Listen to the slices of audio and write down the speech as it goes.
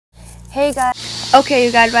Hey guys. Okay,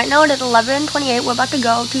 you guys, right now it is 11:28. We're about to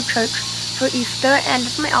go to church for Easter, and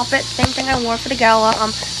this is my outfit. Same thing I wore for the gala.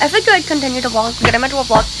 I figured I'd continue to vlog, get into a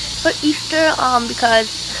vlog for Easter,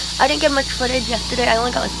 because I didn't get much footage yesterday. I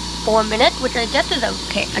only got like 4 minutes, which I guess is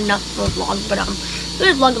okay, enough for a vlog, but I'm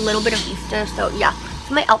gonna vlog a little bit of Easter, so yeah.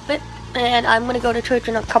 It's my outfit, and I'm gonna go to church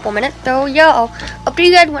in a couple minutes, so yeah, I'll update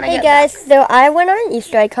you guys when I get back. Hey guys, so I went on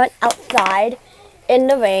Easter. I went outside in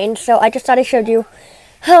the rain, so I just thought I showed you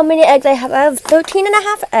how many eggs I have. I have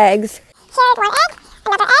 13.5 eggs. Here's one egg,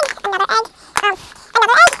 another egg, another egg,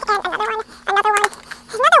 another egg, and another one, another one,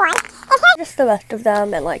 another one. Just the rest of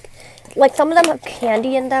them, and like some of them have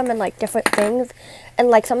candy in them and like different things, and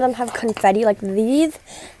like some of them have confetti. Like these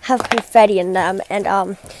have confetti in them, and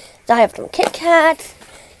so I have some Kit Kats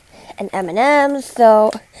and M&Ms.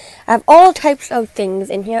 So I have all types of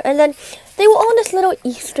things in here, and then they were all in this little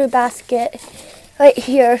Easter basket right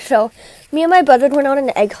here. So me and my brother went on an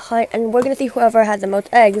egg hunt, and we're gonna see whoever has the most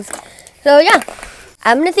eggs. So yeah,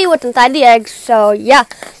 I'm gonna see what's inside the egg. So yeah,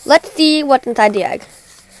 let's see what's inside the egg.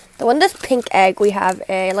 So in this pink egg, we have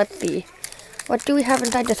a, let's see, what do we have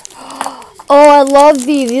inside this? Oh, I love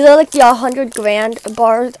these. These are like the 100 grand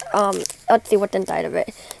bars. Let's see what's inside of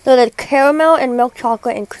it. So there's caramel and milk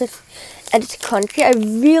chocolate and crisp, and it's crunchy. I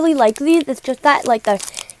really like these. It's just that like the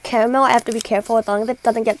caramel, I have to be careful as long as it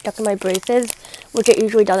doesn't get stuck in my braces, which it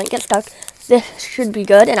usually doesn't get stuck. This should be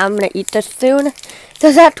good, and I'm gonna eat this soon.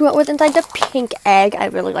 So that's what was inside the pink egg. I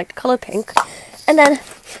really like the color pink. And then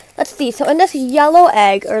let's see. So in this yellow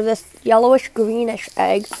egg, or this yellowish greenish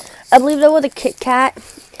egg, I believe there was a Kit Kat.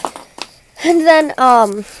 And then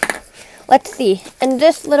let's see. In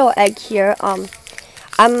this little egg here, I'm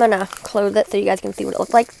gonna close it so you guys can see what it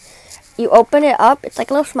looks like. You open it up, it's like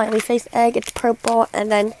a little smiley face egg. It's purple,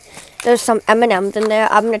 and then there's some M&Ms in there.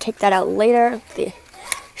 I'm gonna take that out later. Let's see.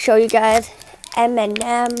 Show you guys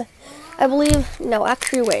M&M. I believe. No,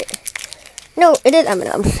 actually, wait. No, it is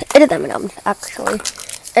M&Ms. It is M&Ms, actually.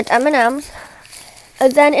 It's M&Ms.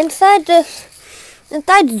 And then inside this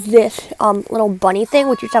little bunny thing,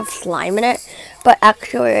 which used to have slime in it, but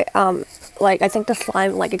actually, like, I think the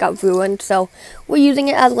slime, like, it got ruined, so we're using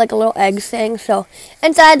it as, like, a little egg thing. So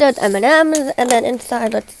inside there's M&Ms, and then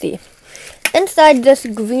inside, let's see, inside this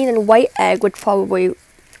green and white egg, which probably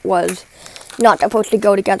was not supposed to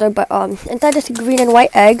go together, but inside this green and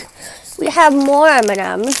white egg, we have more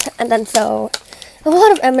M&Ms, and then so a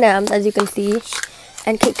lot of M&Ms, as you can see,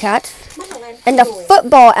 and Kit Kats. And the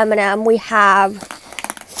football M&M, we have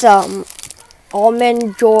some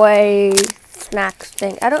almond joy snacks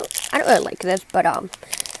thing. I don't really like this, but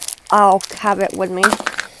I'll have it with me.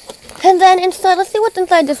 And then inside, let's see what's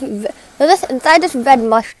inside this. Inside this red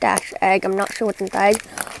mustache egg. I'm not sure what's inside.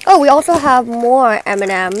 Oh, we also have more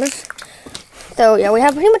M&Ms. So yeah, we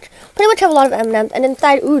have pretty much have a lot of M&Ms. And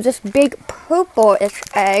inside, ooh, this big purple-ish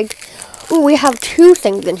egg. Ooh, we have two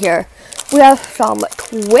things in here. We have some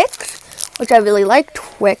Twix, which I really like,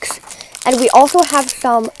 Twix. And we also have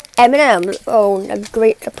some M&Ms. Oh, a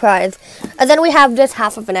great surprise. And then we have this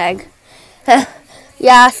half of an egg.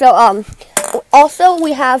 Yeah, so, also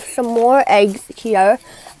we have some more eggs here.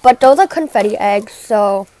 But those are confetti eggs.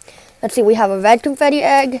 So, let's see, we have a red confetti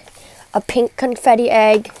egg, a pink confetti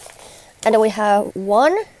egg, and then we have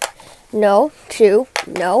three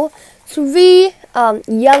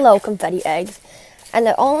yellow confetti eggs. And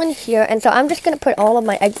they're all in here, and so I'm just going to put all of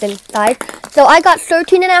my eggs inside. So I got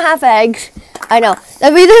 13.5 eggs. I know.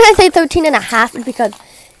 The reason I say 13.5 is because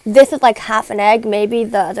this is like half an egg. Maybe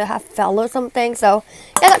the other half fell or something. So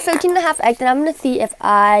yeah, I got 13.5 eggs, and I'm going to see if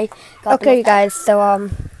I got okay, you guys, so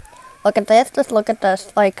look at this. Just look at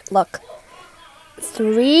this. Like, look.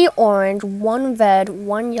 3 orange, 1 red,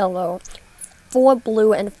 1 yellow, 4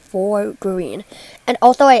 blue, and 4 green. And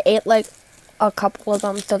also I ate like a couple of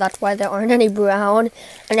them, so that's why there aren't any brown,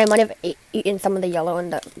 and I might have eaten some of the yellow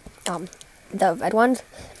and the red ones.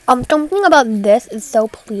 Something about this is so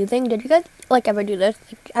pleasing. Did you guys like ever do this?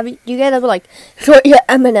 You guys ever like sort your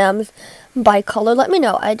M&Ms by color? Let me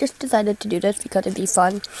know. I just decided to do this because it'd be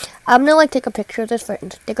fun. I'm gonna like take a picture of this for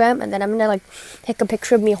Instagram, and then I'm gonna like take a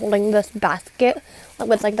picture of me holding this basket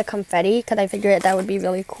with like the confetti, because I figured that would be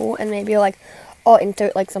really cool, and maybe like I'll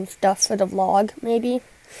insert like some stuff for the vlog, maybe.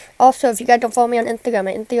 Also, if you guys don't follow me on Instagram,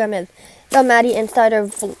 my Instagram is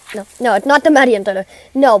TheMaddieInsiderVlogs. No, it's not TheMaddieInsider.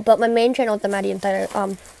 No, but my main channel is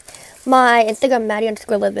TheMaddieInsider. My Instagram,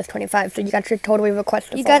 Maddie_Elizabeth25, so you guys should totally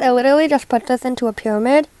request it. You guys, I literally just put this into a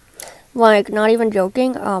pyramid. Like, not even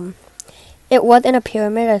joking. It was in a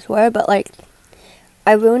pyramid, I swear, but like,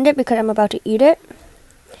 I ruined it because I'm about to eat it.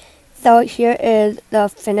 So here is the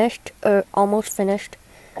finished, or almost finished,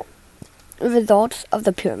 results of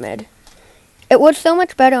the pyramid. It was so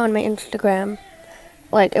much better on my Instagram.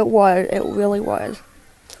 Like, it really was.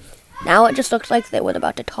 Now it just looks like they were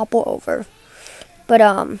about to topple over. But,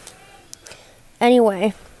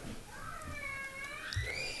 anyway.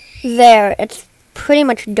 There, it's pretty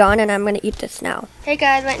much done, and I'm gonna eat this now. Hey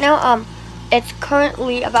guys, right now, it's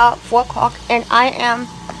currently about 4 o'clock, and I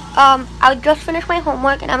just finished my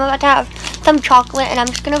homework, and I'm about to have some chocolate, and I'm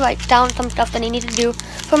just gonna write down some stuff that I need to do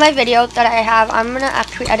for my videos that I have. I'm gonna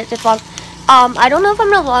actually edit this vlog. I don't know if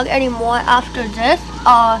I'm gonna vlog anymore after this.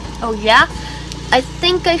 Oh yeah, I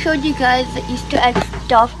think I showed you guys the Easter egg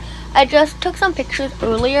stuff. I just took some pictures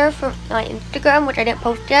earlier for my Instagram, which I didn't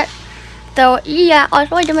post yet. So yeah,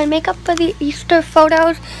 also I did my makeup for the Easter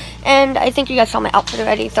photos, and I think you guys saw my outfit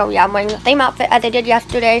already. So yeah, I'm wearing the same outfit as I did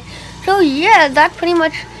yesterday. So yeah, that's pretty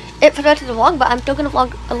much it for the rest of the vlog, but I'm still gonna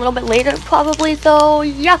vlog a little bit later probably. So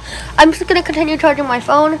yeah, I'm just gonna continue charging my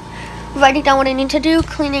phone, writing down what I need to do,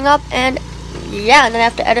 cleaning up, and yeah, and then I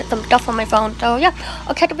have to edit some stuff on my phone. So yeah,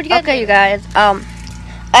 I'll catch up with you guys. Okay, you guys.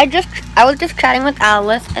 I was just chatting with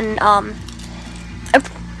Alice, and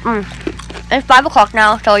it's 5 o'clock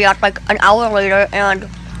now. So yeah, it's like an hour later, and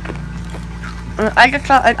I just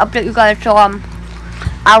thought I'd update you guys. So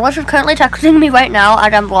Alice is currently texting me right now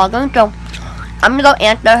as I'm vlogging. So I'm gonna go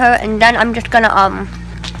answer her, and then I'm just gonna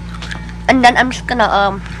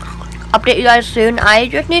update you guys soon. I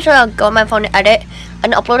just need to go on my phone and edit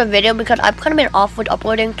and upload a video because I've kind of been off with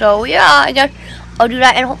uploading. So yeah, I guess I'll do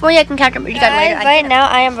that, and hopefully I can catch up with you guys later. Right now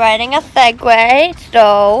I am riding a Segway,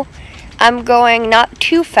 so I'm going not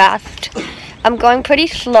too fast. I'm going pretty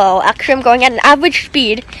slow. Actually, I'm going at an average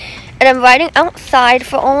speed, and I'm riding outside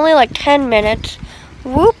for only like 10 minutes.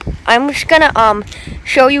 Whoop! I'm just gonna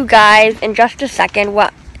show you guys in just a second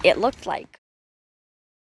what it looks like.